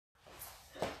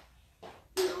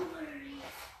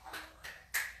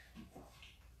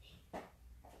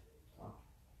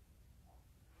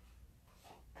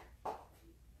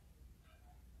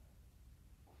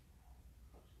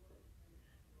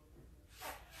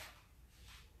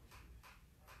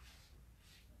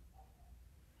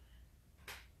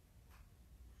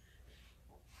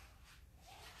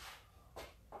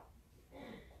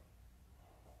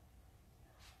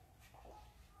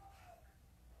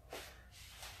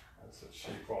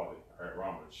Shitty quality. Alright,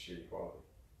 wrong with shitty quality.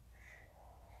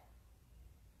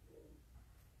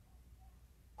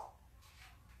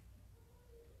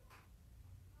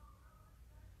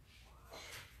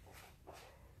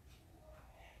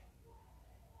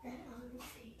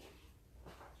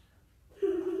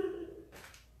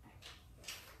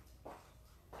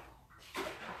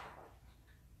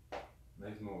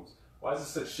 Nice moves. Why is this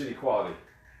such shitty quality?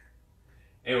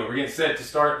 Anyway, we're getting set to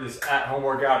start this at-home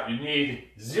workout. You need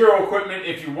zero equipment.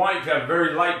 If you want, you can have a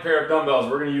very light pair of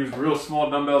dumbbells. We're going to use real small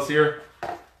dumbbells here.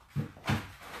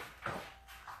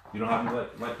 You don't have any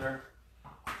light pair?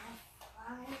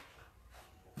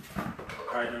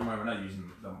 Alright, never mind, we're not using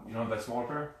them. You don't have that smaller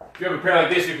pair? If you have a pair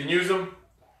like this, you can use them.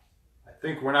 I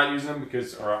think we're not using them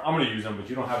because, or I'm going to use them, but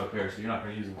you don't have a pair, so you're not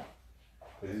going to use them.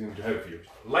 Because these are going to be too heavy for you.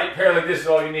 Light pair like this is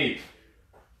all you need.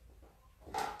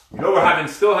 You know we're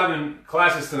still having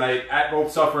classes tonight at both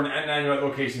Suffern and Nanuet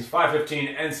locations,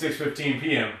 5:15 and 6:15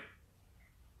 p.m.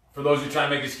 For those who try to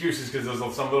make excuses because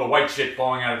there's some little white shit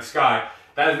falling out of the sky,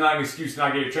 that is not an excuse to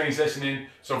not get your training session in.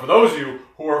 So for those of you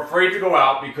who are afraid to go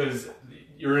out because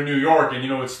you're in New York and you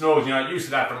know it snows, you're not used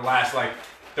to that for the last like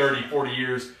 30, 40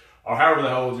 years, or however the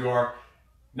hell old you are,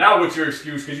 now what's your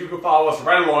excuse? Because you can follow us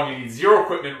right along. You need zero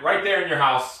equipment right there in your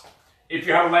house. If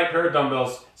you have a light pair of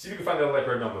dumbbells, see if you can find a light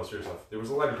pair of dumbbells for yourself. There was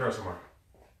a light pair somewhere.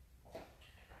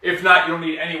 If not, you don't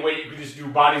need any weight. You can just do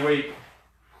body weight.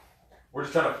 We're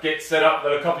just trying to get set up.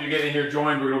 Let a couple of you get in here,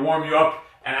 join. We're going to warm you up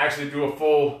and actually do a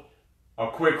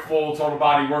quick, full total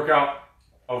body workout.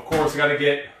 Of course, you got to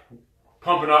get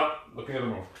pumping up. Looking at the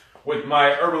move. With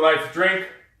my Herbalife drink.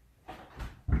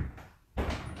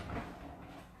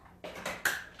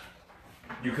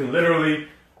 You can literally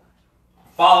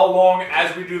follow along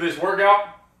as we do this workout,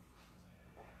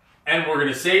 and we're going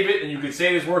to save it, and you can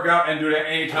save this workout and do it at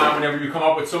any time whenever you come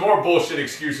up with some more bullshit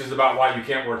excuses about why you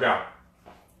can't work out.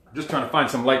 I'm just trying to find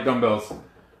some light dumbbells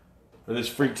for this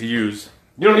freak to use.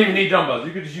 You don't even need dumbbells.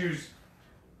 You could just use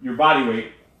your body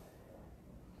weight,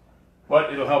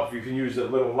 but it'll help if you can use a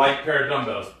little light pair of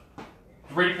dumbbells.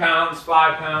 3 pounds,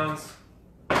 5 pounds,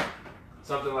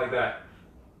 something like that.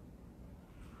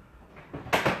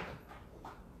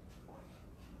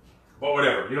 But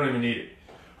whatever, you don't even need it.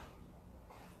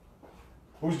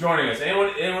 Who's joining us?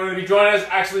 Anyone going to be joining us,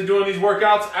 actually doing these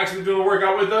workouts, actually doing the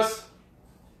workout with us?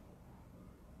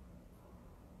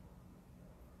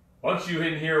 Once you're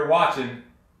in here watching,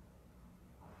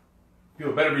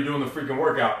 people better be doing the freaking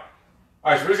workout.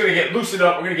 Alright, so we're just going to get loosened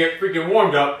up, we're going to get freaking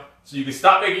warmed up, so you can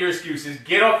stop making your excuses,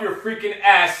 get off your freaking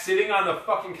ass sitting on the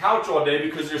fucking couch all day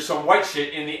because there's some white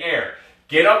shit in the air.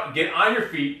 Get up, get on your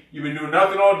feet. You've been doing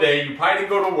nothing all day. You probably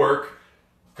didn't go to work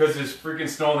because there's freaking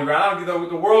snow on the ground.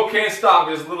 The world can't stop.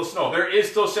 There's a little snow. There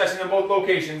is still session in both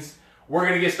locations. We're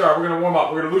going to get started. We're going to warm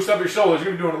up. We're going to loosen up your shoulders.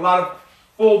 You're going to be doing a lot of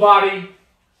full body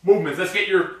movements. Let's get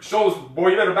your shoulders. Boy,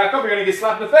 you better back up. You're going to get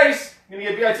slapped in the face. You're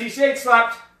going to get BITCH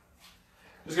slapped.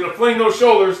 Just going to fling those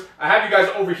shoulders. I have you guys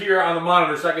over here on the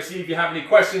monitor so I can see if you have any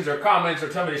questions or comments or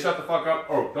tell me to shut the fuck up.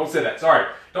 Oh, don't say that. Sorry.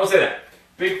 Don't say that.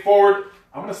 Big forward.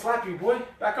 I'm going to slap you, boy.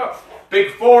 Back up.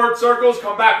 Big forward circles,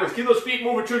 come backwards. Keep those feet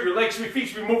moving too. Your legs, your feet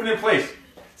should be moving in place.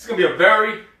 This is going to be a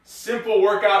very simple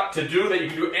workout to do that you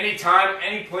can do anytime,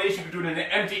 any place. You can do it in an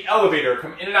empty elevator.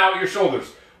 Come in and out with your shoulders.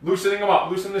 Loosening them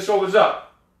up. Loosening the shoulders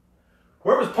up.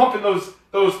 Whoever's pumping those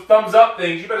thumbs up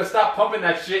things, you better stop pumping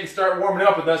that shit and start warming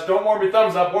up with us. Don't warm your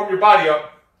thumbs up. Warm your body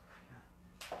up.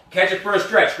 Catch it for a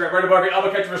stretch. Grab right above your elbow.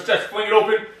 Catch it for a stretch. Fling it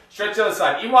open. Stretch the other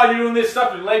side. Even while you're doing this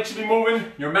stuff, your legs should be moving,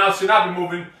 your mouth should not be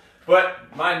moving, but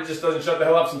mine just doesn't shut the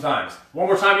hell up sometimes. One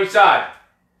more time each side.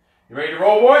 You ready to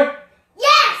roll, boy?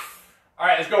 Yes!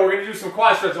 Alright, let's go. We're going to do some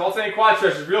quad stretches. Alternating quad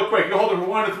stretches real quick. You hold it for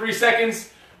 1 to 3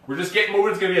 seconds. We're just getting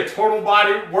moving. It's going to be a total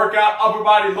body workout, upper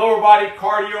body, lower body,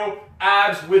 cardio,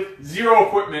 abs with zero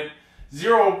equipment.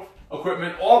 Zero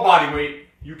equipment, all body weight.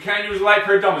 You can use a light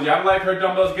pair of dumbbells. You have a light pair of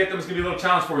dumbbells, get them. It's going to be a little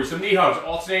challenge for you. Some knee hugs,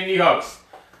 alternating knee hugs.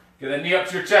 Get that knee up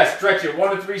to your chest, stretch it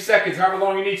 1 to 3 seconds, however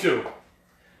long you need to.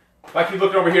 If I keep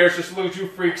looking over here, it's just look at you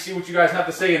freaks, see what you guys have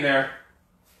to say in there.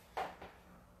 I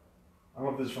don't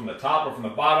know if this is from the top or from the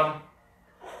bottom.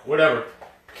 Whatever.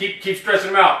 Keep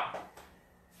stretching them out.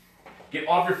 Get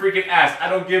off your freaking ass. I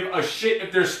don't give a shit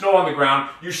if there's snow on the ground.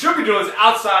 You should be doing this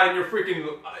outside in your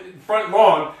freaking front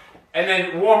lawn and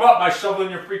then warm up by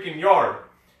shoveling your freaking yard.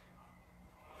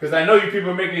 Because I know you people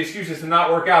are making excuses to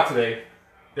not work out today.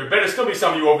 There better still be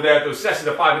some of you over there at those sessions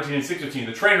at 5:15 and 6:15.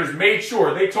 The trainers made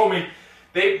sure, they told me,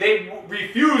 they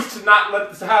refused to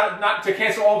not to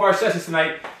cancel all of our sessions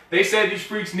tonight. They said these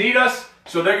freaks need us,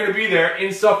 so they're going to be there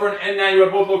in Suffern and Nanuet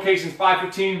at both locations,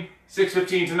 5:15,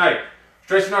 6:15 tonight.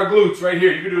 Stretching our glutes right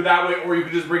here. You can do it that way, or you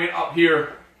can just bring it up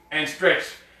here and stretch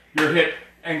your hip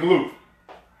and glute.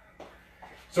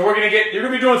 So you're gonna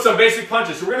be doing some basic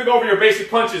punches. So we're gonna go over your basic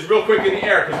punches real quick in the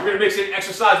air because we're gonna mix in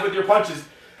exercise with your punches.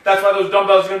 That's why those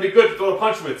dumbbells are gonna be good to throw a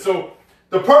punch with. So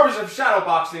the purpose of shadow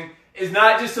boxing is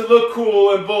not just to look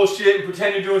cool and bullshit and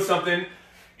pretend you're doing something.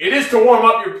 It is to warm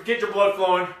up get your blood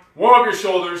flowing, warm up your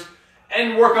shoulders,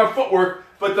 and work on footwork.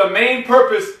 But the main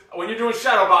purpose when you're doing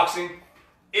shadow boxing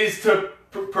is to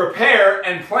prepare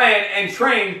and plan and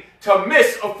train to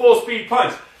miss a full speed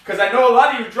punch. Because I know a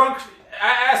lot of you drunk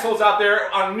assholes out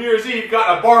there on New Year's Eve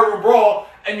got a barroom brawl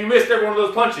and you missed every one of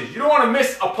those punches. You don't want to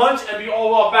miss a punch and be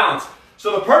all off balance.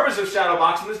 So the purpose of shadow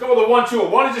boxing, let's go with a 1-2. A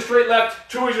 1 is your straight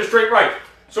left, 2 is your straight right.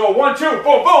 So a 1-2,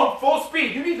 boom, boom, full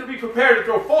speed. You need to be prepared to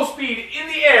throw full speed in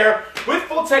the air with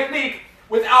full technique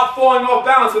without falling off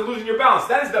balance and losing your balance.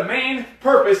 That is the main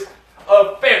purpose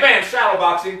of bam, bam, shadow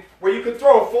boxing, where you can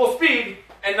throw full speed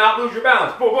and not lose your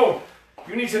balance. Boom, boom.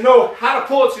 You need to know how to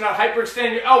pull it so you're not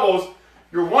hyperextending your elbows.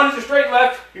 Your 1 is your straight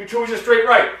left, your 2 is your straight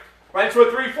right. Right into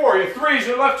a 3-4. Your 3 is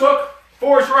your left hook,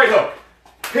 4 is your right hook.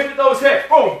 Pivot those hips.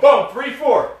 Boom, boom,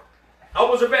 3-4.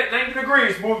 Elbows are bent 90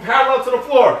 degrees, moving parallel to the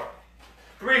floor.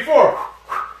 3-4.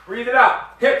 Breathe it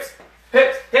out. Hips,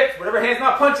 hips, hips. Whatever hand's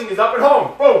not punching is up at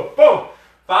home. Boom, boom.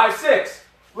 5-6.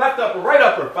 Left upper, right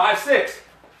upper. 5-6.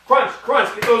 Crunch,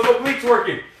 crunch. Get those obliques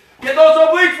working. Get those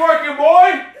obliques working,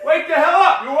 boy. Wake the hell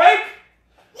up. You awake?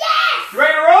 Yes! You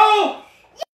ready to roll?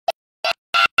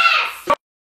 Yes!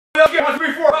 1, 2,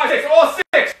 3, 4, 5, 6. All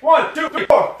 6. 1, 2, 3,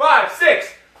 4, 5,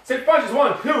 6. 6 punches.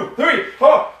 1, 2, 3,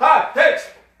 4, 5, 6.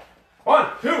 1,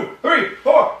 2, 3,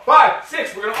 4, 5,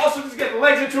 6. We're going to also just get the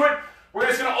legs into it. We're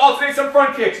just going to alternate some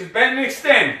front kicks. Just bend and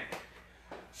extend.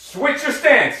 Switch your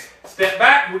stance. Step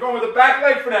back. We're going with the back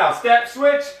leg for now. Step,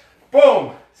 switch.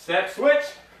 Boom. Step, switch.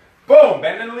 Boom.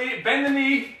 Bend the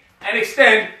knee and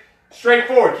extend straight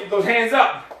forward. Keep those hands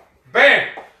up. Bam.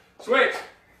 Switch.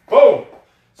 Boom.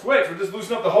 Switch. We're just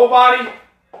loosening up the whole body.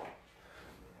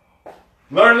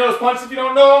 Learn those punches if you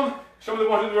don't know them. Show me the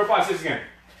 1, 2, 3, 4, 5, 6 again.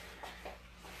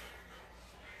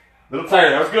 A little tighter.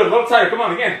 That was good. A little tighter. Come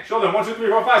on again. Show them. 1, 2, 3,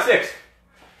 4, 5, 6.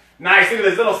 Nice. Look at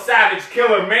this little savage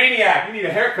killer maniac. You need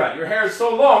a haircut. Your hair is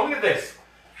so long. Look at this.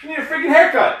 You need a freaking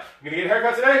haircut. You gonna get a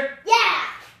haircut today? Yeah.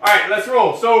 All right. Let's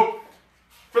roll. So,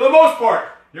 for the most part,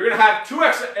 you're gonna have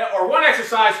one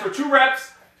exercise for 2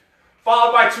 reps,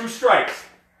 followed by 2 strikes,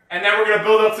 and then we're gonna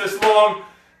build up to this long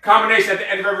combination at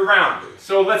the end of every round.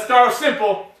 So let's start off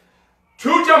simple.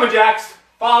 2 jumping jacks,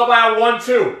 followed by a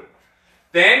 1-2.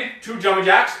 Then 2 jumping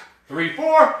jacks.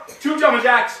 3-4, 2 jumping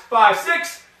jacks,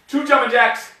 5-6, 2 jumping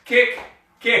jacks, kick,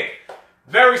 kick.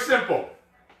 Very simple.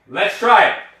 Let's try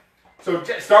it. So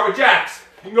start with jacks.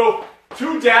 You can go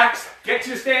 2 jacks, get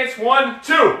to your stance, 1,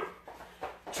 2.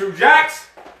 2 jacks,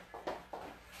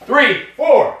 3,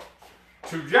 4.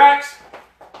 2 jacks,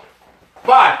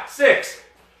 5, 6.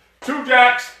 2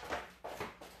 jacks.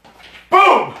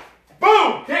 Boom,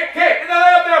 boom, kick, kick. Get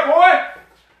that up there, boy.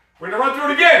 We're gonna run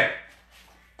through it again.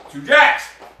 2 jacks.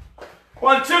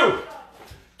 1, 2.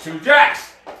 2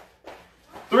 jacks.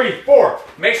 3, 4.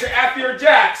 Make sure after your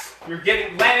jacks, you're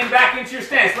landing back into your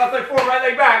stance. Left leg forward, right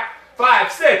leg back.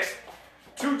 5, 6.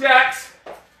 2 jacks.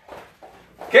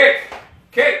 Kick,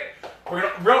 kick. We're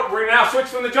gonna now switch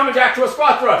from the jumping jack to a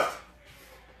squat thrust.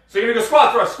 So you're gonna go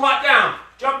squat thrust, squat down,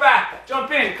 jump back, jump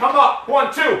in, come up.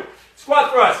 1, 2.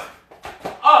 Squat thrust.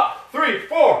 Up. 3,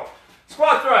 4.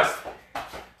 Squat thrust.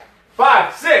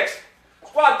 5, 6.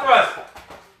 Squat thrust.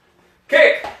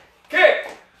 Kick, kick,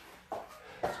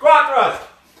 squat thrust.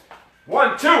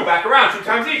 1, 2, back around 2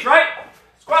 times each, right?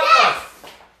 Squat thrust.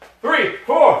 3,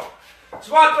 4,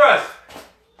 squat thrust.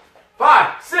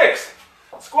 5, 6,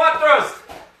 squat thrust.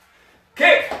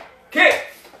 Kick, kick.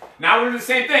 Now we're doing the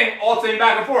same thing, alternating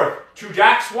back and forth. 2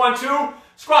 jacks, 1, 2,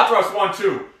 squat thrust, 1,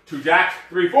 2. 2 jacks,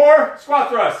 3, 4, squat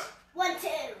thrust. 1, 2.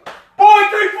 Boy,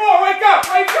 3, 4, wake up,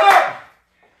 wake up.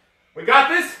 We got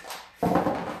this?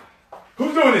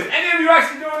 Who's doing this? Any of you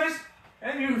actually doing this?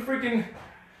 Any of you freaking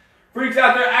freaks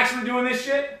out there actually doing this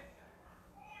shit?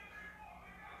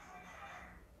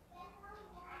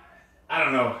 I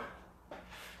don't know.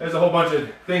 There's a whole bunch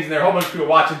of things in there, a whole bunch of people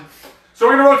watching. So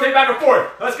we're gonna rotate back and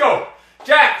forth. Let's go.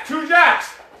 Jack, 2 jacks.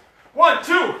 1,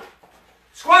 2.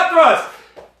 Squat thrust.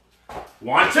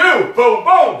 1, 2. Boom,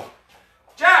 boom.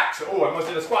 Jacks. Oh, I must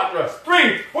hit a squat thrust.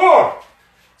 3, 4.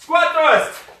 Squat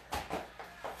thrust.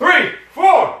 3,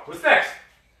 4. What's next?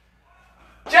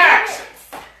 Jacks.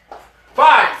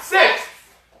 5, 6.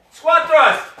 Squat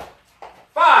thrust.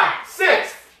 5,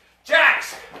 6.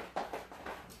 Jacks.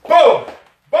 Boom.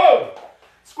 Boom.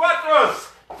 Squat thrust.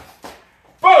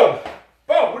 Boom.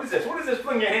 Boom. What is this? What is this?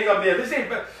 Fling your hands up there. This ain't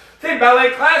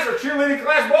ballet class or cheerleading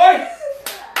class, boy.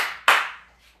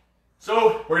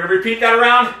 So we're gonna repeat that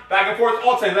around, back and forth,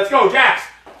 alternate. Let's go, jacks.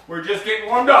 We're just getting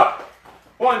warmed up.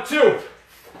 1, 2,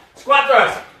 squat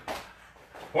thrust.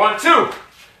 1, 2,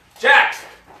 jacks.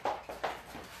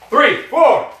 3,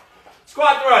 4,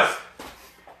 squat thrust.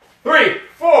 3,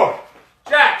 4,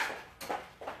 jacks.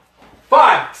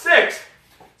 5, 6,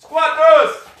 squat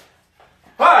thrust.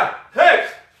 5,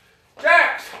 6,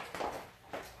 jacks.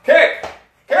 Kick,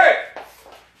 kick,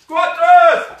 squat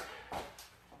thrust.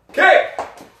 Kick,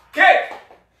 kick.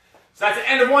 So that's the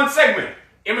end of one segment.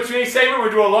 In between each segment,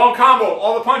 we're doing a long combo,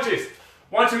 all the punches.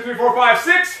 1, 2, 3, 4, 5,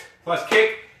 6, plus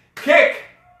kick, kick.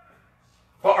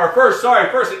 Or first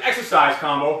an exercise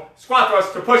combo, squat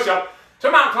thrust to push up,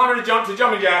 to mountain climber to jump to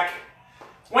jumping jack.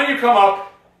 When you come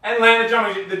up and land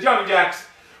the jumping jacks,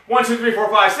 1, 2, 3, 4,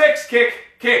 5, 6, kick,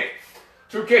 kick.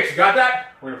 2 kicks, you got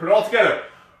that? We're gonna put it all together.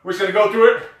 We're just gonna go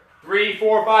through it 3,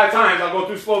 4, 5 times. I'll go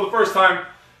through slow the first time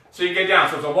so you can get down.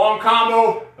 So it's a long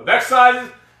combo of exercises,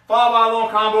 followed by a long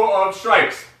combo of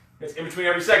strikes. It's in between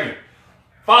every segment.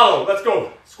 Follow, let's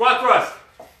go. Squat thrust,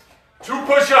 2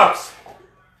 push-ups,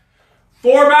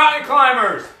 4 mountain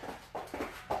climbers,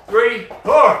 3,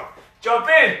 4, jump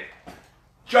in,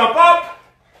 jump up,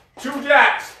 2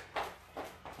 jacks,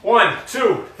 1,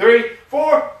 2, 3,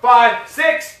 4, 5,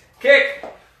 6, kick,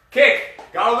 kick.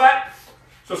 Got all that?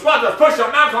 So squat thrust, push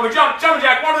up, mountain climber, jump, jumping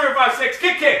jack, 1, 2, 3, 4, 5, 6,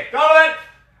 kick, kick. Got all that?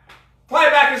 Play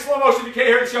it back in slow motion if you can't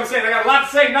hear this. I'm saying I got a lot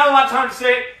to say, not a lot of time to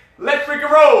say it. Let's freaking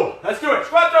roll. Let's do it.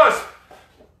 Squat thrust,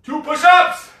 2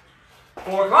 push-ups,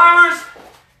 4 climbers,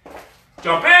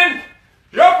 jump in,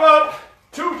 jump up,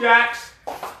 2 jacks,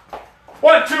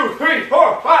 1, 2, 3,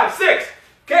 4, 5, 6,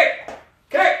 kick,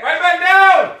 kick, right back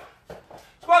down.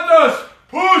 Squat thrust,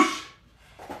 push,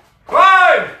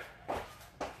 climb,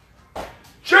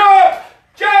 jump,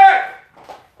 jack,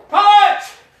 punch,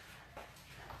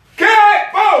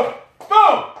 kick, boom,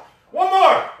 boom. One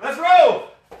more, let's roll.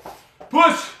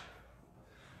 Push.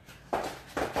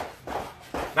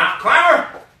 Mountain climber,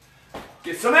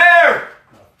 get some air.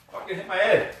 Fucking hit my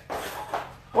head.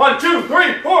 1, 2,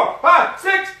 3, 4, 5,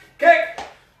 6, kick,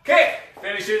 kick.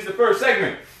 Finishes the first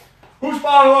segment. Who's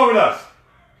following along with us?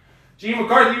 Gene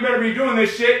McCarthy, you better be doing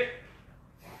this shit.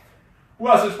 Who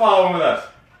else is following with us?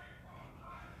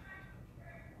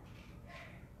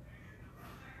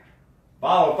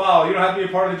 Follow, follow. You don't have to be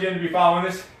a part of the gym to be following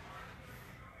this.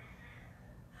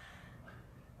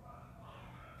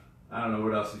 I don't know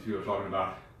what else these people are talking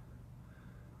about.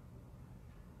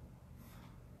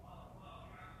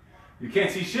 You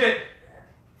can't see shit.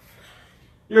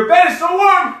 Your bed is so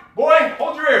warm. Boy,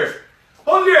 hold your ears.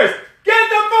 Hold your ears. Get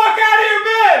the fuck out of your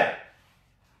bed.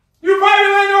 You probably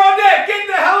laying there all day. Get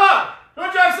the hell up.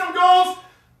 Don't you have some goals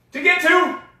to get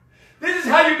to? This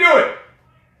is how you do it.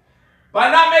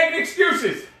 By not making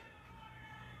excuses.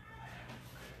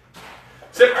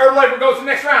 Sip Herbalife goes to the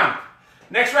next round.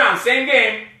 Next round, same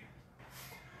game.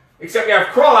 Except we have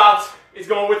crawl outs. It's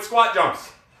going with squat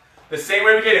jumps. The same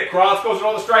way we did it. Crawl outs goes with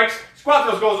all the strikes. Squat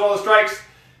thrust goes with all the strikes.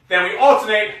 Then we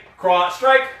alternate crawl out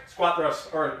strike, squat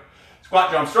thrust, or squat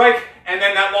jump strike, and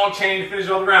then that long chain to finish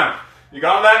all the round. You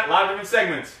got all that? A lot of different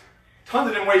segments. Tons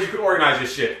of different ways you could organize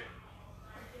this shit.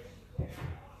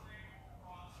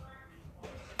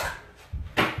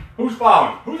 Who's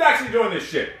following? Who's actually doing this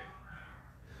shit?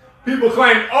 People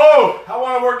claim, oh, I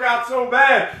want to work out so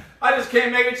bad. I just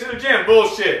can't make it to the gym.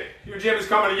 Bullshit. Your gym is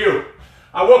coming to you.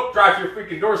 I will drive to your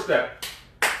freaking doorstep.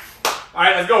 All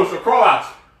right, let's go. So crawl outs.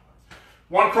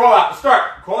 1 crawl out to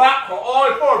start. Crawl out, crawl all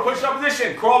the way forward. Push up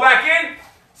position. Crawl back in.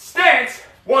 Stance.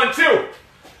 1, 2.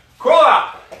 Crawl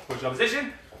out. Push up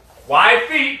position. Wide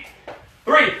feet.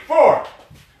 3, 4.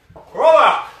 Crawl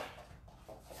out.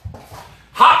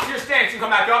 Hop to your stance and come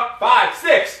back up. 5,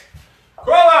 6.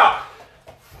 Crawl out.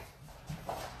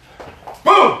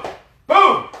 Boom.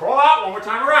 Boom. Crawl out. 1 more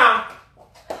time around.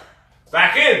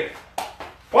 Back in.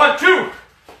 1, 2.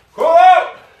 Crawl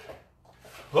out.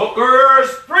 Hookers.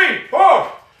 3,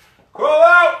 4. Crawl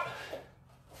out.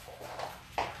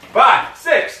 5,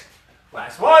 6.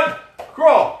 Last one.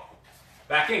 Crawl.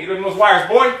 Back in. Get rid of those wires,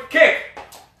 boy. Kick.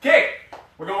 Kick.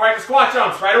 We're going right to squat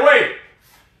jumps right away.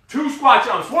 2 squat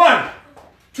jumps. 1,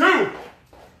 2.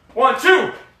 1,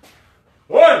 2.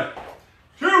 1,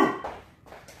 2.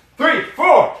 3,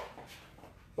 4.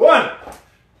 1,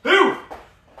 2.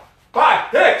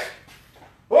 5, 6.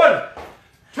 1,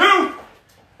 2.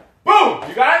 Boom.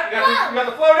 You got it? You got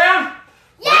the flow down?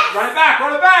 Yes. Run it back.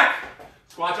 Run it back.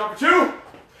 Squat jump for 2.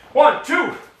 1,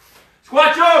 2.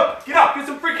 Squat jump. Get up. Get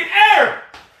some freaking air.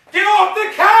 Get off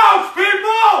the couch,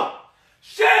 people.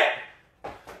 Shit.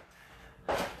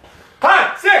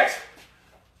 5, 6.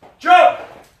 Jump.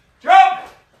 Jump.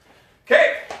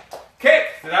 Kick. Kick.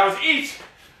 So that was each.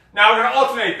 Now we're going to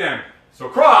alternate them. So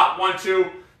crawl out, 1, 2,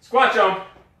 squat jump.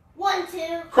 1,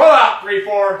 2. Crawl out, 3,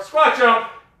 4, squat jump.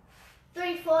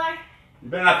 3, 4. You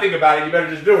better not think about it, you better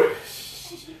just do it.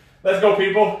 Let's go,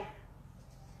 people.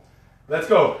 Let's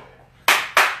go.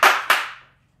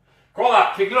 Crawl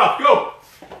out, kick it off, go.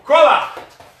 Crawl out.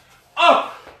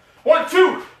 Up. 1,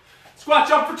 2. Squat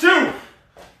jump for 2.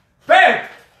 Bam.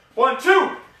 1,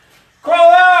 2.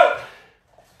 Crawl out.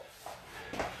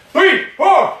 3,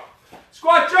 4.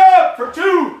 Squat jump for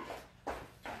 2.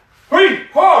 3,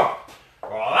 4.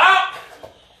 Crawl out.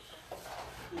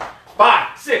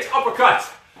 5, 6.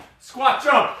 Uppercuts. Squat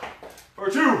jump for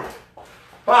 2.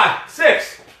 5,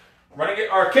 6. Running it,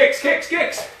 or kicks.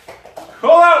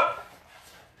 Crawl out.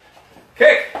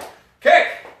 Kick.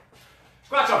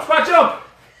 Squat jump.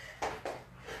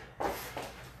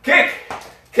 Kick.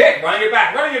 Running it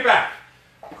back.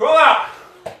 Crawl out.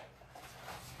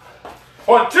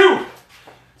 1, 2.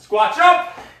 Squat jump.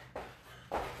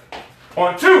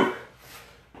 1, 2.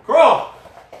 Crawl.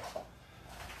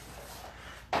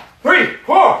 3,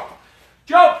 4.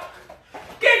 Jump.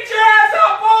 Get your ass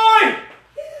up, boy.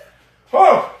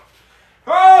 4.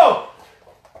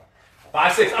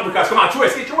 5, 6. Uppercuts. Come on,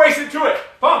 twist. Get your waist into it.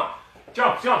 Pump.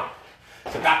 Jump.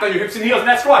 So back on your hips and heels in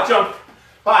that squat jump.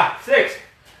 5, 6.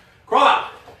 Crawl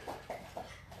out.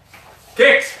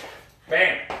 Kicks.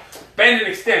 Bam. Bend and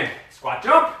extend. Squat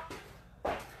jump.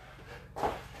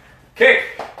 Kick.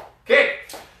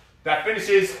 That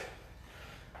finishes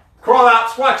crawl out,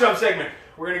 squat jump segment.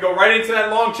 We're going to go right into that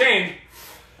long chain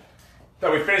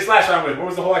that we finished last round with. What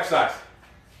was the whole exercise?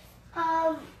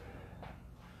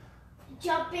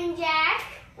 Jumping jack.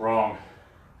 Wrong.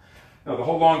 No, the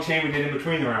whole long chain we did in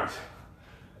between the rounds.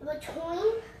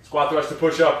 Between. Squat thrust to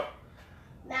push up.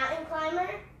 Mountain climber.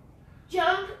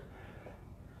 Jump.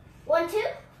 1, 2.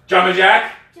 Jumping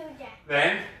jack. Jumping jack.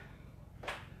 Then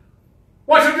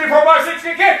 1, 2, 3, 4, 5, 6,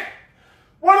 kick.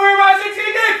 1, 2, 3, 5, 6,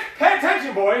 kick. Pay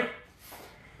attention, boy.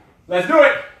 Let's do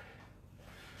it.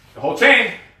 The whole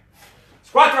chain.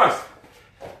 Squat thrust.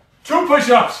 2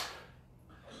 push-ups.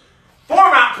 4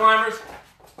 mountain climbers.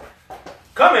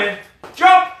 Come in.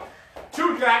 Jump.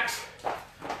 2 jacks.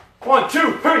 1,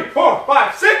 2, 3, 4,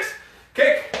 5, 6.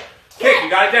 Kick. You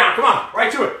got it down. Come on.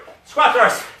 Right to it. Squat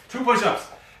thrust. 2 push-ups.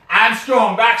 Abs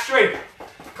strong. Back straight.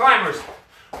 Climbers.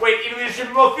 Weight evenly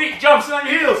distributed both feet. Jumps on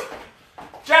your heels.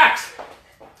 Jacks.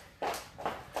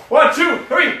 1, 2,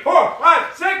 3, 4,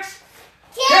 5, 6.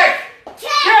 Kick.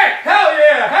 Hell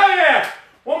yeah.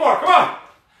 1 more. Come on.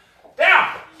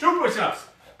 Down. 2 push-ups.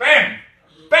 Bam.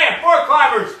 4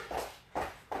 climbers.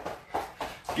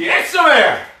 Get some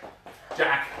air.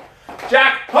 Jack.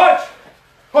 Punch.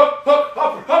 Hook.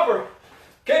 Upper.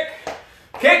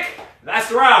 Kick. That's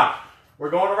the round. We're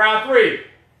going to round 3.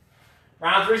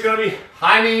 Round 3 is going to be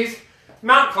high knees,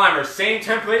 mountain climbers. Same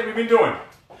template we've been doing.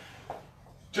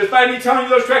 Just by me telling you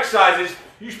those exercises,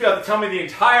 you should be able to tell me the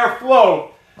entire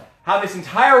flow, how this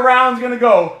entire round is going to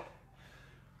go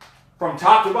from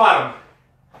top to bottom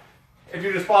if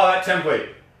you just follow that template.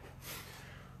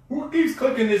 Who keeps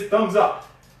clicking this thumbs up?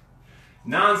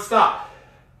 Non-stop.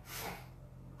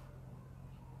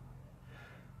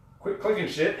 Quit clicking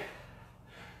shit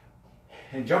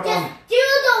and jump on. Just do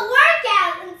the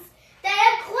workout instead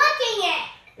of clicking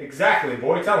it. Exactly,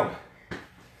 boy. Tell them.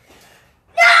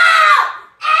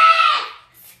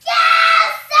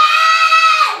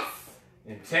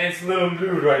 Intense little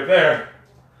dude right there.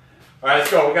 All right,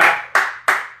 let's go. We got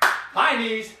high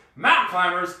knees, mountain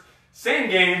climbers, same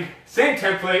game, same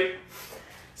template.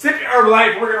 Sip your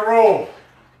Herbalife, we're gonna roll.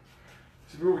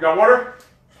 We got water.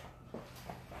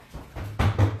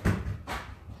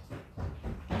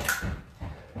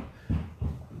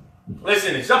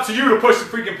 Listen, it's up to you to push the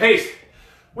freaking pace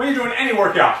when you're doing any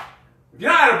workout. If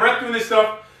you're not out of breath doing this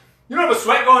stuff, you don't have a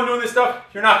sweat going doing this stuff,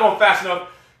 you're not going fast enough,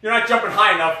 you're not jumping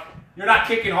high enough, you're not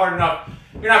kicking hard enough,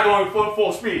 you're not going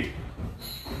full speed.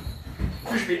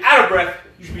 You should be out of breath,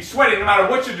 you should be sweating no matter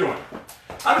what you're doing.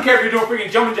 I don't care if you're doing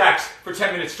freaking jumping jacks for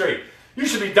 10 minutes straight. You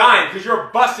should be dying because you're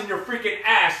busting your freaking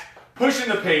ass, pushing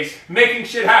the pace, making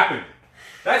shit happen.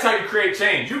 That's how you create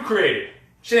change. You create it.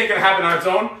 Shit ain't gonna happen on its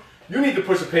own. You need to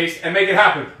push the pace and make it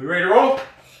happen. You ready to roll?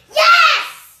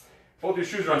 Yes! Both your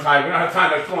shoes are untied. We don't have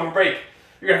time to film a break.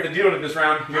 You're gonna have to deal with it this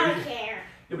round. I don't care.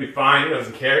 You'll be fine. He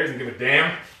doesn't care. He doesn't give a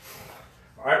damn.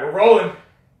 All right, we're rolling.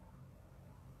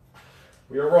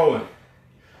 We are rolling.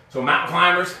 So mountain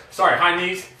climbers, high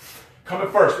knees, coming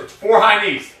first. It's 4 high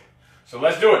knees. So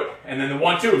let's do it. And then the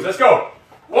 1-2s. Let's go.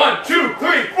 1, 2,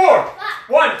 3, 4.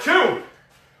 1, 2.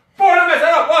 4. Don't mess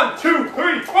that up. 1, 2,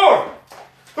 3, 4.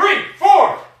 3,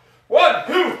 4. 1,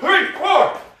 2, 3,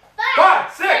 4.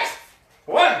 5, 6.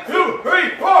 1, 2, 3,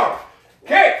 4.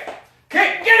 Kick.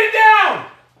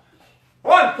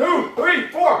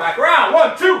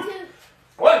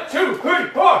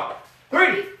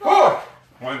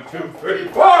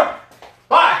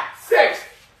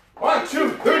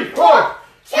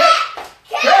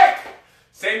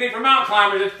 Same thing for mountain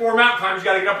climbers. It's 4 mountain climbers. You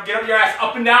gotta get up your ass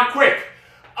up and down quick.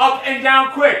 Up and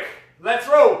down quick. Let's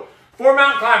roll. 4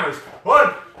 mountain climbers.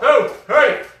 1, 2,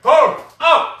 3, 4,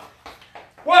 up.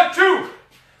 1, 2.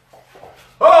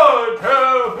 1,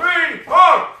 2, 3,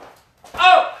 4.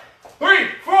 Up. 3,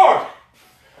 4.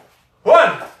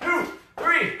 1, 2,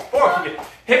 3, 4. Keep your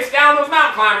hips down those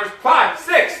mountain climbers. 5,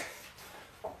 6.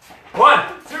 1,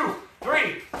 2,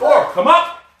 3, 4. Come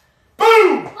up.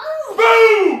 Boom!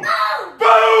 Boom! Boom!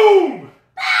 Boom!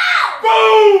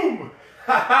 Boom!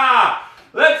 Ha ha!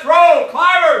 Let's roll,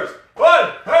 climbers!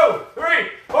 1, 2, 3,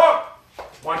 4.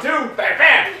 1, 2, bam,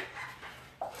 bam.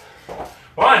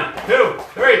 1, 2,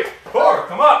 3, 4.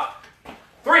 Come up.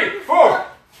 3, 4.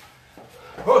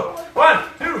 1,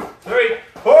 2, 3,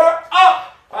 4.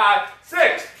 Up. 5,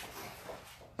 6.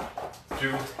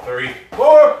 2, 3,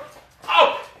 4.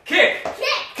 Up. Kick.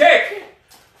 Kick. You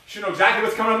should know exactly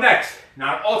what's coming up next.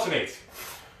 Now it alternates.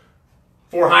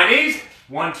 4 high knees.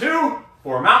 1, 2.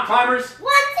 4 mountain climbers.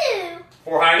 1, 2.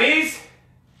 4 high knees.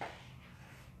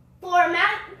 4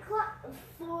 mountain climbers.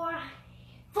 4.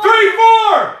 3,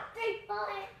 4. 3, 4.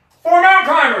 4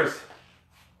 mountain climbers.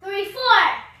 3, 4.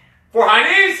 4 high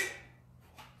knees.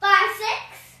 5, 6.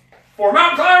 4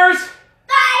 mountain climbers. 5,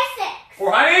 6.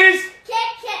 4 high knees.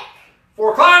 Kick.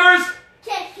 4 climbers.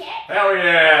 Kick. Hell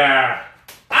yeah.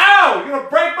 Ow! You're gonna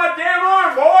break my damn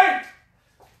arm, boy!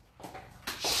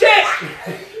 Shit!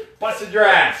 Busted your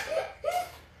ass.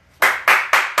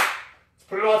 Let's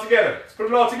put it all together. Let's put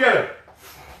it all together.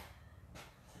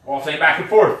 Alternate back and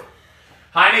forth.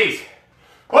 High knees.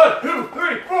 1, 2,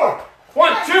 3, 4.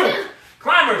 1, 2.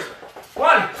 Climbers.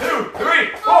 1, 2, 3,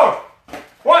 4.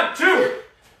 1, 2.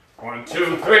 1,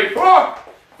 2, 3, 4.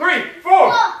 3,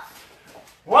 4.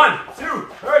 1, 2,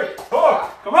 3, 4.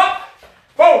 Come up.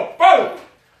 Boom, boom.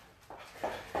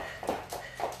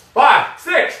 5,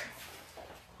 6.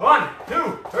 1,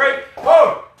 2, 3,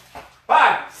 4.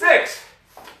 5, 6.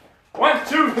 1,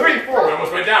 2, 3, 4. We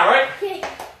almost went down, right? Kick.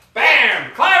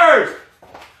 Bam! Climbers!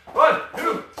 1,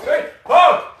 2, 3,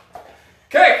 4.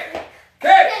 Kick!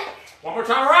 One more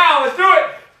time around. Let's do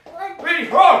it. 3,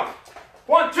 4.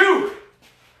 1, 2.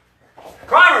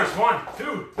 Climbers. 1,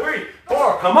 2, 3,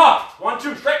 4. Come up. 1,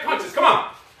 2. Straight punches. Come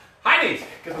on. High knees.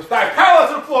 Get those thighs parallel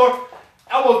to the floor.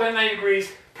 Elbows bent 90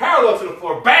 degrees. Parallel to the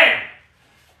floor. Bam!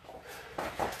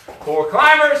 4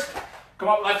 climbers. Come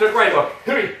up left to right. Look.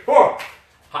 3, 4.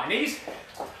 High knees.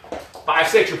 5,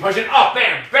 6. You're pushing up.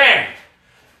 Bam. Bam.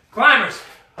 Climbers.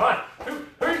 1, 2,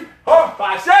 3, 4.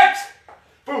 5, 6.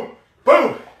 Boom.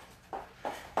 Boom.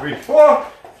 3, 4.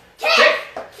 Kick.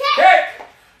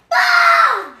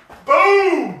 Boom!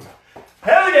 Boom.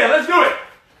 Hell yeah. Let's do it.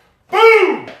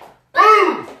 Boom.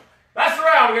 Boom. That's the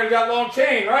round. We got that long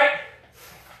chain, right?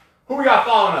 Who we got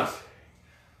following us?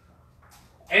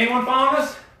 Anyone following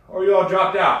us? Or you all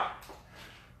dropped out?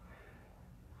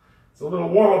 It's a little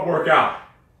warm-up workout.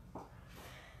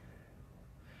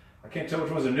 I can't tell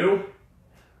which ones are new.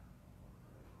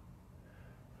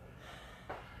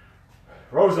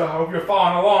 Rosa, I hope you're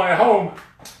following along at home.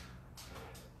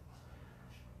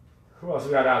 Who else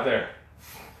we got out there?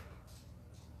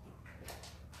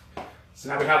 So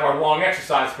now we have our long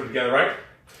exercise put together, right?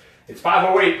 It's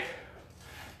 5:08.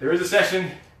 There is a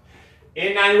session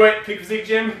in 98 Peak Physique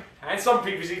Gym and some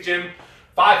Peak Physique Gym,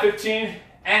 5:15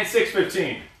 and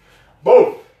 6:15.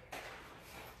 Both.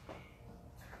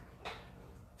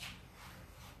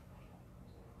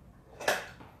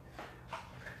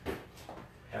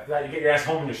 After that, you get your ass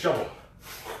home in your shovel.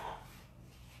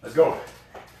 Let's go.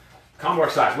 Combo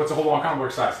exercise. What's a hold on combo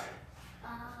exercise?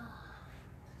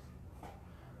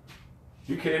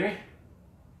 You kidding me?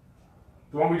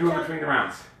 The one we do in between the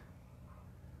rounds.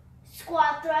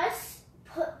 Squat thrusts,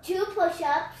 2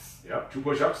 push-ups. Yep, 2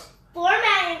 push-ups. 4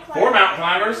 mountain climbers. 4 mountain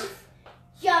climbers.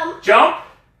 Jump. 2 jump.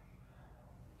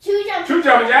 2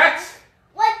 jumping jacks.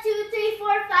 1, 2, 3,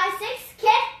 4, 5, 6.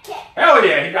 Kick. Hell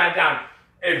yeah, he got it down.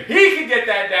 If he can get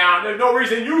that down, there's no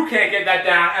reason you can't get that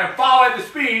down and follow at the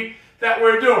speed that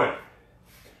we're doing.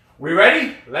 We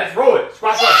ready? Let's roll it.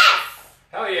 Squat thrust.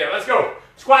 Hell yeah, let's go.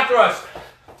 Squat thrust.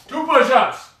 2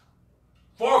 push-ups.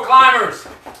 4 climbers.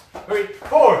 3,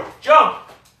 4. Jump.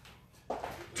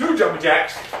 2 jumping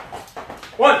jacks.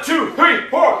 1, 2, 3,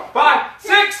 4, 5,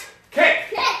 6.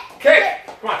 Kick.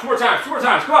 Come on, 2 more times.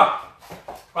 Come on.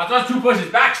 Squat thrust, 2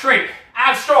 pushes. Back straight.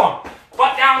 Abs strong.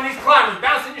 Butt down on these climbers.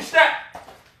 Bounce in your step.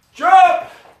 Jump.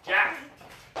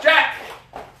 Jack.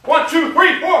 1, 2,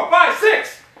 3, 4, 5,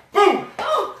 6. Boom.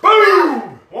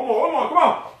 Boom. One more. Come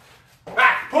on.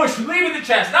 Back. Push. Leaving the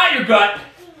chest, not your gut.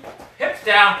 Hips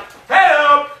down. Head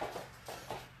up.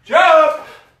 Jump.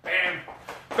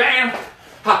 Bam.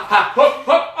 Ha. Hook.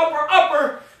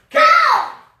 Upper. Kick.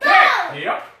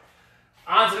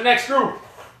 the next group.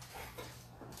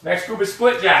 Next group is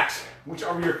split jacks, which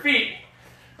are your feet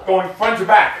going front to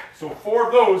back. So 4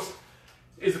 of those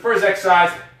is the first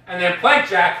exercise. And then plank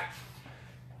jack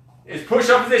is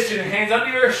push-up position, hands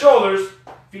under your shoulders,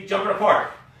 feet jumping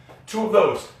apart. 2 of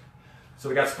those. So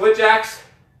we got split jacks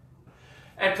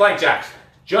and plank jacks.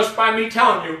 Just by me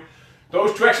telling you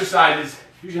those 2 exercises,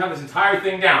 you should have this entire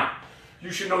thing down.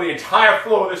 You should know the entire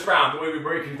flow of this round, the way we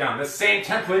break it down. The same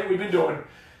template we've been doing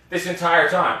this entire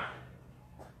time.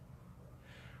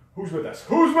 Who's with us?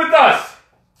 Who's with us?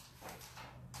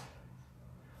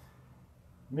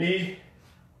 Me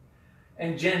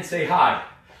and Jen say hi.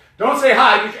 Don't say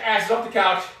hi, get your asses off the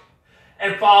couch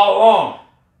and follow along.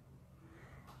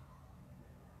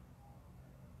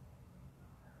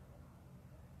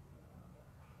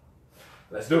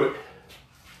 Let's do it.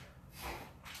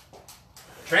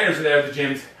 Trainers are there at the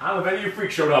gyms. I don't know if any of you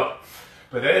freaks showed up,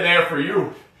 but they're there for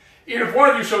you. Even if one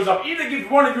of you shows up, even if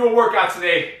one of you a workout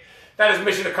today, that is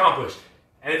mission accomplished.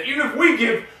 And even if we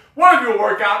give one of you a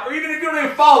workout, or even if you don't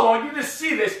even follow along, you just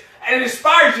see this, and it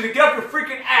inspires you to get up your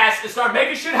freaking ass and start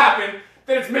making shit happen,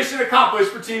 then it's mission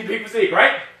accomplished for Team Peak Physique,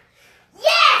 right?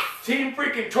 Yes! Team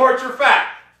freaking torture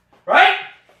fat, right?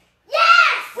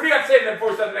 Yes! What do you got to say to them before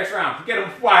we start the next round to get them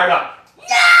fired up? No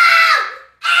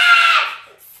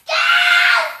excuses!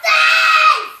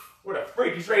 What a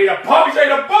freak, he's ready to pump, he's ready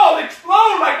to ball,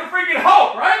 explode like the freaking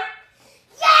Hulk, right?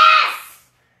 Yes!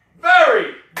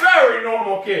 Very, very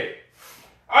normal kid.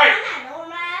 All right. I'm not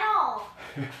normal at all.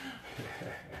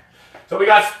 So we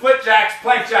got split jacks,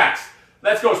 plank jacks.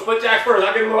 Let's go, split jacks first.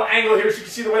 I'll get a little angle here so you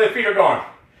can see the way the feet are going.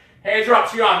 Hands are up,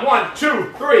 so you're on 1,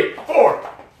 2, 3, 4.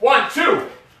 1, 2.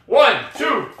 1,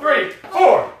 2, 3,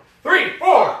 4. 3,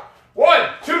 4. 1,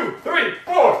 2, 3,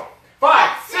 4.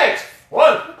 5, 6.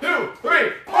 1, 2, 3,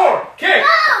 4. Kick.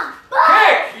 Boom! Boom!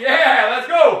 Kick. Yeah, let's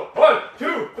go. 1,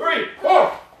 2, 3, 4.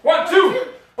 1, 2.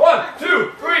 1,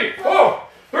 2, 3, 4.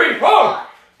 3, 4.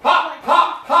 Pop,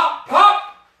 pop, pop, pop.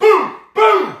 Boom,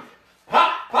 boom.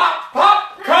 Pop, pop,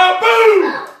 pop.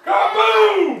 Kaboom.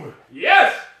 Kaboom.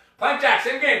 Yes. Plank jack,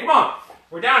 same game. Come on.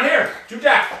 We're down here. 2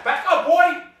 jacks. Back up,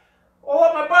 boy. All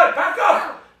up my butt. Back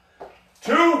up.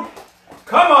 2.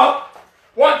 Come up.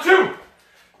 1, 2.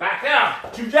 Back down.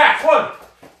 2 jacks. 1,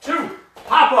 2.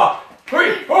 Hop up.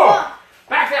 3, 4.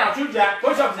 Back down. 2 jacks.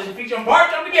 Push up position. Feet jump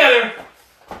apart. Jump together.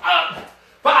 Up.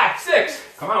 5, 6.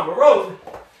 Come on. We're rolling.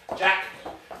 Jack.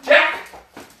 Jack.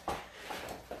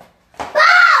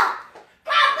 Boom!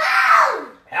 Kaboom!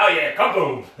 Hell yeah.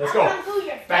 Kaboom. Let's go. Come through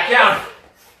your Back face. down.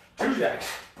 2 jacks.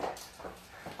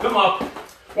 Come up.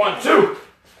 1, 2.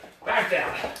 Back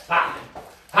down. Hop.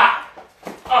 Hop.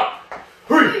 Up.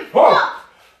 3, 4.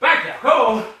 Back down. Come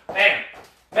on. Bam.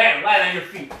 Bam. Light on your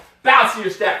feet. Bounce to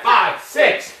your step. 5,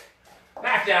 6.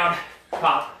 Back down.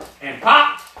 Pop. And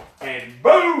pop. And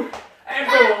boom. And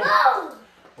boom. Kaboom!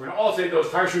 We're going to alternate those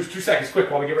tire shoes 2 seconds quick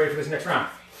while we get ready for this next round.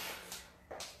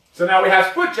 So now we have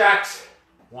split jacks.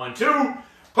 1, 2.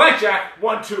 Plank jack.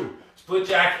 1, 2. Split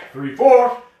jack. 3,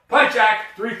 4. Plank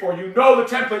jack. 3, 4. You know the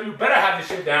template. You better have this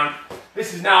shit down.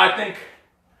 This is now, I think,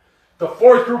 the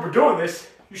 4th group of doing this.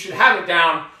 You should have it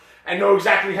down and know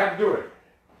exactly how to do it.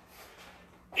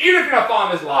 Even if you're not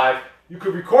following this live, you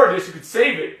could record this, you could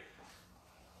save it,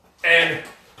 and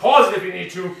pause it if you need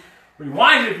to,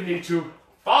 rewind it if you need to,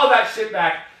 follow that shit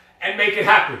back, and make it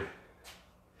happen.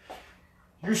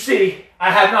 You see,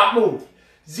 I have not moved.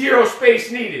 0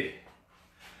 space needed.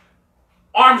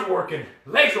 Arms are working,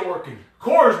 legs are working,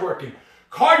 core is working,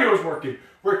 cardio is working.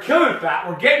 We're killing fat,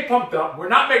 we're getting pumped up, we're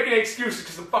not making excuses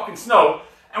because of fucking snow,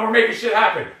 and we're making shit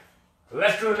happen.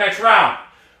 Let's do the next round.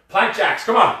 Plank jacks,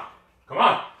 come on. Come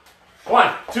on.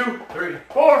 1, 2, 3,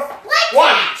 4.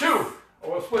 1, 2.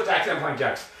 Oh, split jacks and plank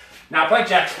jacks. Now plank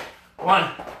jacks.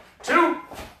 1, 2.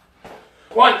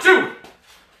 1, 2.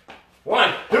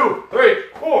 1, 2, 3,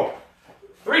 4.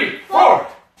 3, 4.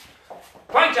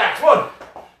 Plank jacks. 1,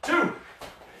 2,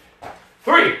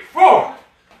 3, 4.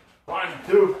 1,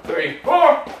 2, 3,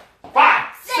 4. 5,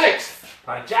 6.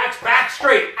 Plank jacks. Back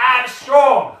straight. Abs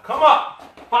strong. Come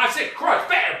up. 5, 6. Crunch.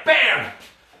 Bam. Bam.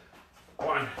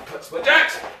 1. Split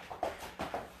jacks.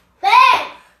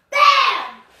 Bam!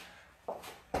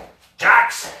 Bam!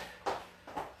 Jacks.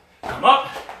 Come up.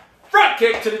 Front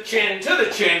kick to the chin, to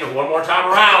the chin. One more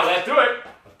time around. Let's do it.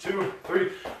 2,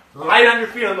 3. Light on your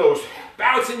feet on those.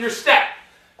 Bounce in your step.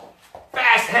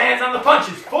 Fast hands on the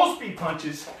punches. Full speed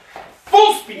punches.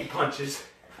 Full speed punches.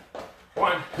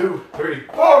 1, 2, 3,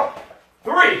 4.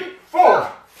 3,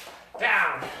 4.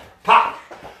 Down. Pop.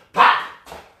 Pop.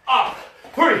 Up.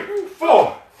 3,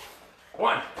 4.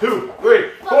 1, 2, 3,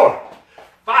 4.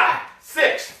 5,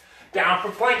 6. Down for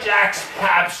plank jacks.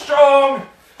 Abs strong.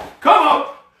 Come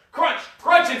up. Crunch.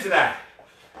 Crunch into that.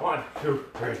 1, 2,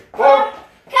 3, 4.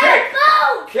 Kick!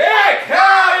 Kick. Hell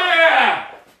yeah.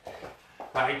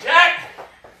 Body jack.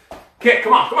 Kick.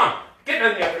 Come on. Come on. Get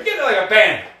in the other. Get it like a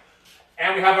band.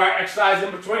 And we have our exercise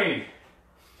in between.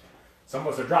 Some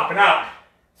of us are dropping out.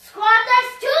 Squat,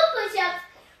 that's 2 push-ups.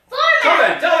 4 Tell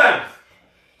minutes. them.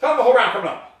 Tell them the whole round coming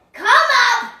up. Come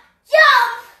up.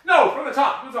 Jump. No, from the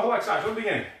top. Do the whole exercise from the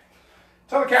beginning.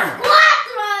 Tell the camera. Squat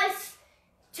thrust.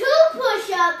 2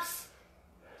 push-ups.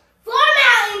 4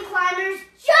 mountain climbers.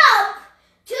 Jump.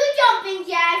 2 jumping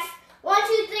jacks. 1,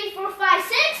 2, 3, 4, 5,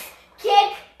 6.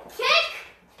 Kick.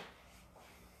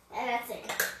 And that's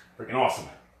it. Freaking awesome.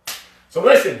 So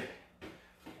listen,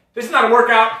 this is not a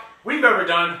workout we've ever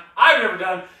done, I've never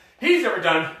done, he's ever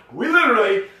done. We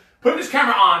literally put this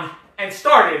camera on and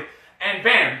started, and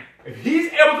bam, if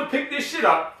he's able to pick this shit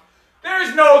up, there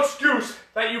is no excuse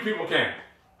that you people can.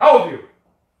 How old are you?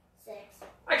 6.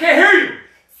 I can't hear you.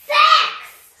 6.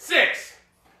 6.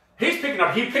 He's picking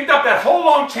up, he picked up that whole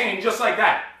long chain just like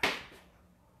that.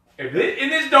 If in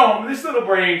this dome, this little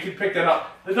brain can pick that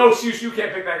up, there's no excuse you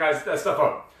can't pick that stuff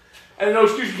up. And there's no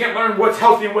excuse you can't learn what's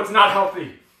healthy and what's not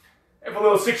healthy. If a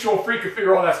little 6-year-old freak could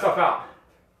figure all that stuff out.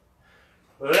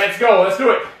 Let's go, let's do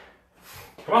it.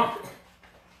 Come on.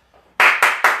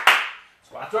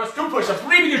 Squat thrust, 2 push-ups,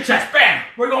 leaving your chest, bam.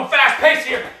 We're going fast pace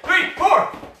here. 3,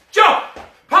 4, jump,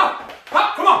 pop,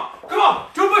 pop, come on,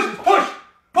 2 pushes, push,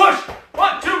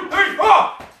 1, 2, 3,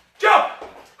 4, jump,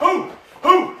 hoo.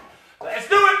 Let's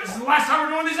do it. This is the last time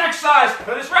we're doing this exercise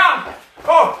for this round.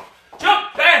 Oh,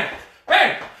 jump, bang,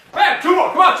 2 more,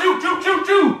 come on,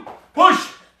 2,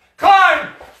 push, climb,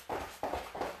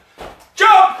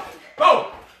 jump, boom,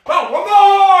 1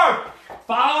 more.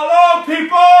 Follow,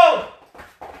 people.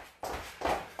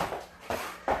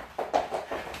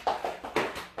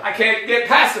 I can't get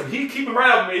past him. He's keeping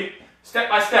right up with me, step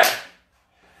by step.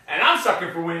 And I'm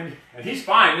sucking for wind, and he's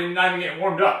fine and not even getting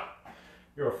warmed up.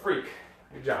 You're a freak.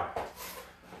 Good job.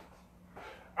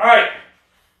 All right.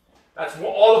 That's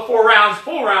all the 4 rounds,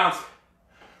 full rounds.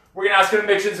 We're going to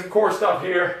mix in some core stuff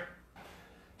here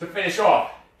to finish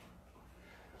off.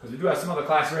 Because we do have some other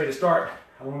class ready to start.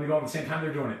 I want to be going at the same time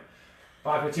they're doing it.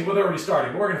 5:15. Well, they're already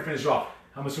starting, but we're going to finish off.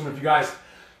 I'm assuming if you guys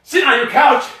sitting on your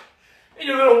couch in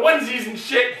your little onesies and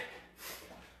shit,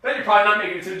 then you're probably not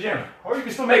making it to the gym. Or you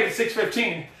can still make it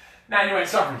 6:15. Now you ain't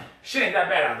suffering. Shit ain't that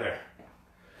bad out there.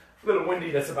 A little windy,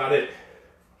 that's about it.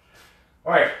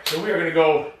 All right, so we are going to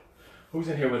go. Who's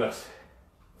in here with us?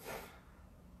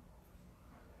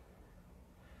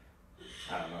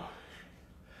 I don't know.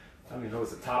 I don't even know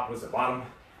what's the top, what's the bottom.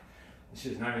 This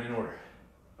shit is not even in order.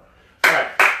 All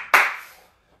right.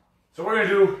 So we're going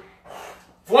to do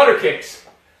flutter kicks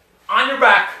on your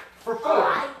back for 4.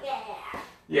 Oh, yeah.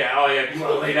 Yeah, oh yeah, you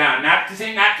want to lay down. This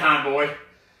ain't nap time, boy.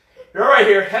 You're right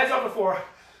here, heads on the floor.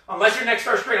 Unless your neck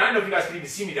starts straight. I don't know if you guys can even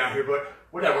see me down here, but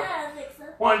whatever. I don't think so.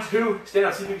 1, 2, stand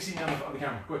up, see if you can see me on the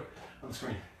camera. Quick, on the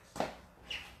screen.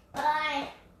 Yeah.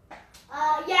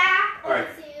 All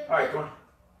right, go on.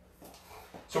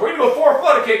 So we're going to go 4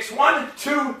 flutter kicks. 1,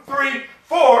 2, 3,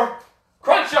 4.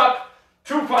 Crunch up.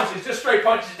 2 punches, just straight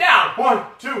punches. Down. 1,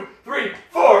 2, 3,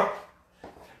 4.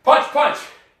 Punch.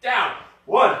 Down.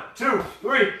 1, 2,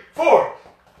 3, 4.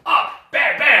 Up.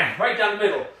 Bam, bam. Right down the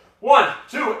middle. 1,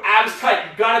 2. Abs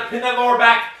tight. You got to pin that lower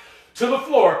back to the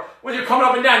floor. When you're coming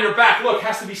up and down, your back, look,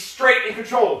 has to be straight and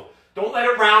controlled. Don't let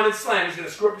it round and slam. It's going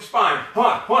to screw up your spine.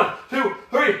 1, 2,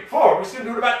 3, 4. We're just going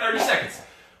to do it about 30 seconds.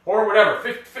 Or whatever.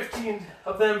 15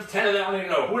 of them, 10 of them, I don't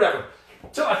even know. Whatever.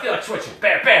 Until I feel like switching.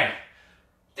 Bam, bam.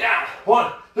 Down.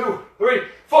 1, 2, 3,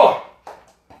 4.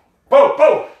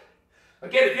 Boom.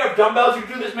 Again, if you have dumbbells, you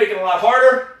can do this, make it a lot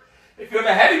harder. If you have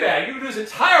a heavy bag, you can do this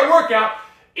entire workout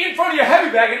in front of your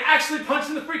heavy bag and actually punch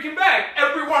in the freaking bag.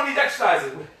 Every one of these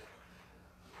exercises.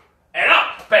 And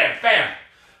up. Bam, bam.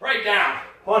 Right down.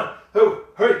 1, 2,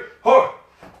 3, 4.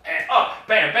 And up.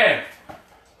 Bam, bam.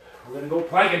 We're going to go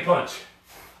plank and punch.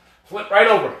 Flip right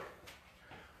over.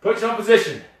 Put yourself in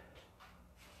position.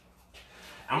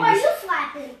 Why are you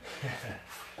slapping?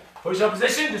 Put yourself in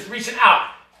position, just reaching out.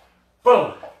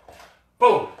 Boom.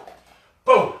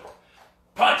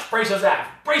 Punch. Brace those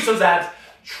abs.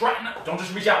 Don't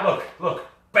just reach out. Look.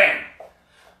 Bam.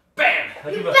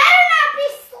 Like You better not be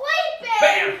sleeping.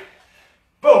 Bam.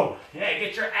 Boom. Yeah,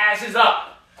 get your asses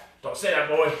up. Don't say that,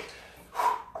 boy.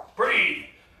 Breathe.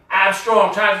 Abs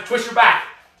strong. Trying to twist your back.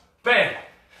 Bam.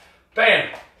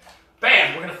 We're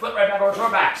going to flip right back over to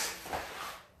our backs.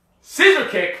 Scissor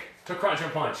kick to crunch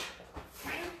and punch.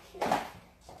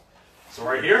 So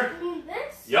right here.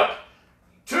 This? Yep.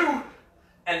 2.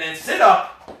 And then sit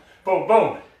up.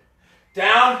 Boom.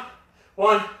 Down.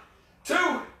 1,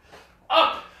 2.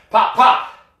 Up. pop, pop.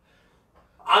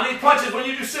 On these punches, when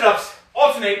you do sit-ups,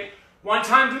 alternate. One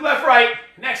time do left, right.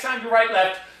 Next time do right,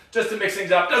 left. Just to mix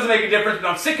things up. Doesn't make a difference, but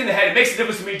I'm sick in the head. It makes a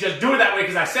difference to me. Just do it that way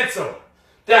because I said so.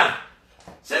 Down.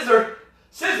 Scissor.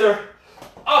 Scissor.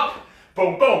 Up.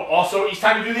 Boom, boom. Also, each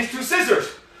time you do these two scissors.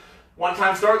 One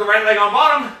time start with the right leg on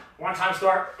bottom. One time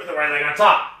start with the right leg on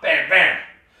top. Bam, bam.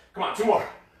 Come on, two more.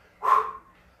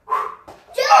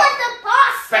 Do what the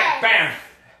boss said. Bam, bam.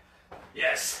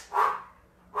 Yes.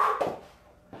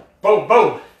 Boom,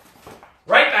 boom.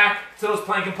 Right back to those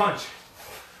plank and punch.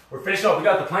 We're finished up. We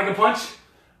got the plank and punch,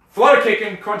 flutter kick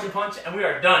and crunch and punch, and we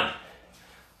are done.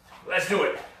 Let's do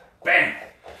it. Bam,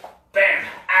 bam.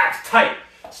 Abs tight,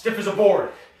 stiff as a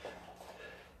board.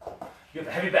 You have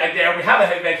the heavy bag there. We have a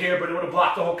heavy bag here, but it would have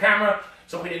blocked the whole camera,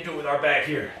 so we didn't do it with our bag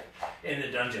here in the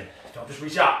dungeon. Don't just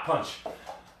reach out. Punch,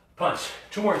 punch.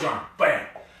 Two more each arm. Bam.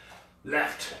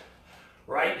 Left,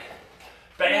 right,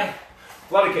 bam.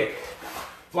 Flutter kick.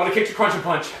 Flutter kick to crunch and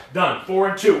punch. Done. 4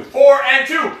 and 2. 4 and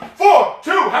 2. 4,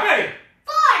 2. How many?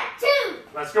 4, 2.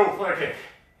 Let's go. Flutter kick.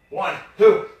 1,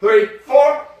 2, 3,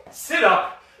 4. Sit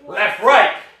up. Left,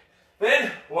 right.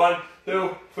 Then 1,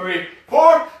 2, 3,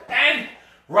 4. And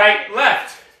right,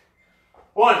 left.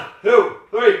 1, 2,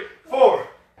 3, 4.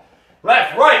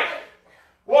 Left, right.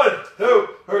 1, 2,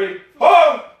 3, 4.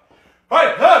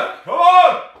 Right, left. Come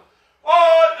on. 1,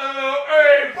 2,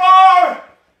 3, 4.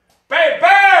 Bam,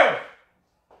 bam.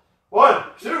 1,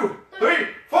 2, 3,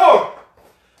 4.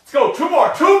 Let's go. Two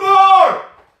more. Two more.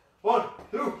 1,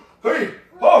 2, 3,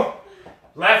 4.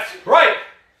 Left, right.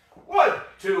 1,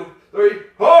 2, 3,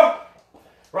 4.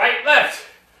 Right, left.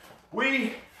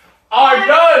 We are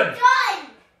done.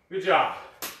 Good job.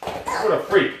 What a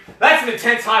freak. That's an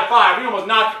intense high five. We almost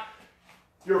knocked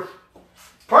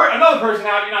another person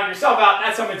out. You knock yourself out.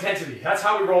 That's some intensity. That's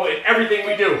how we roll in everything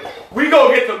we do. We go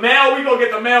get the mail. We go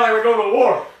get the mail like we're going to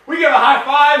war. We give a high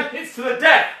five. It's to the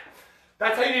death.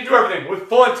 That's how you need to do everything. With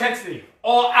full intensity.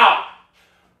 All out.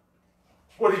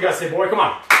 What do you guys say, boy? Come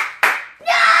on.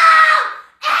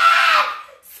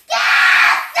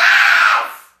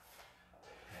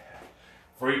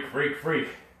 Freak, freak, freak.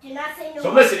 Do not say no.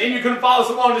 So listen, if you couldn't follow us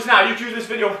along just now, you choose this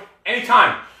video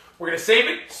anytime. We're going to save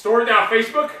it, store it down on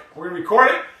Facebook. We're going to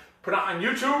record it, put it on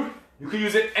YouTube. You can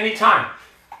use it anytime.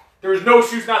 There is no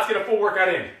excuse not to get a full workout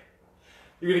in.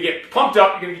 You're going to get pumped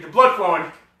up. You're going to get your blood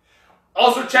flowing.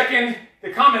 Also check in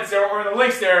the comments there or in the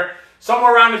links there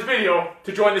somewhere around this video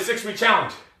to join the 6-week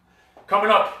challenge. Coming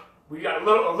up, we got a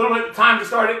little bit of time to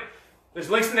start it.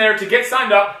 There's links in there to get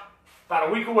signed up. About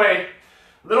a week away,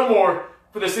 a little more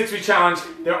for the 6-week challenge.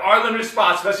 There are limited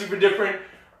spots, especially for different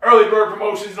early bird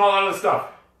promotions and all that other stuff.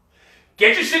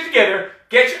 Get your shit together,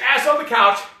 get your ass on the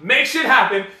couch, make shit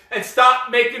happen, and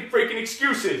stop making freaking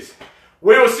excuses.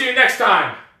 We will see you next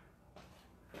time.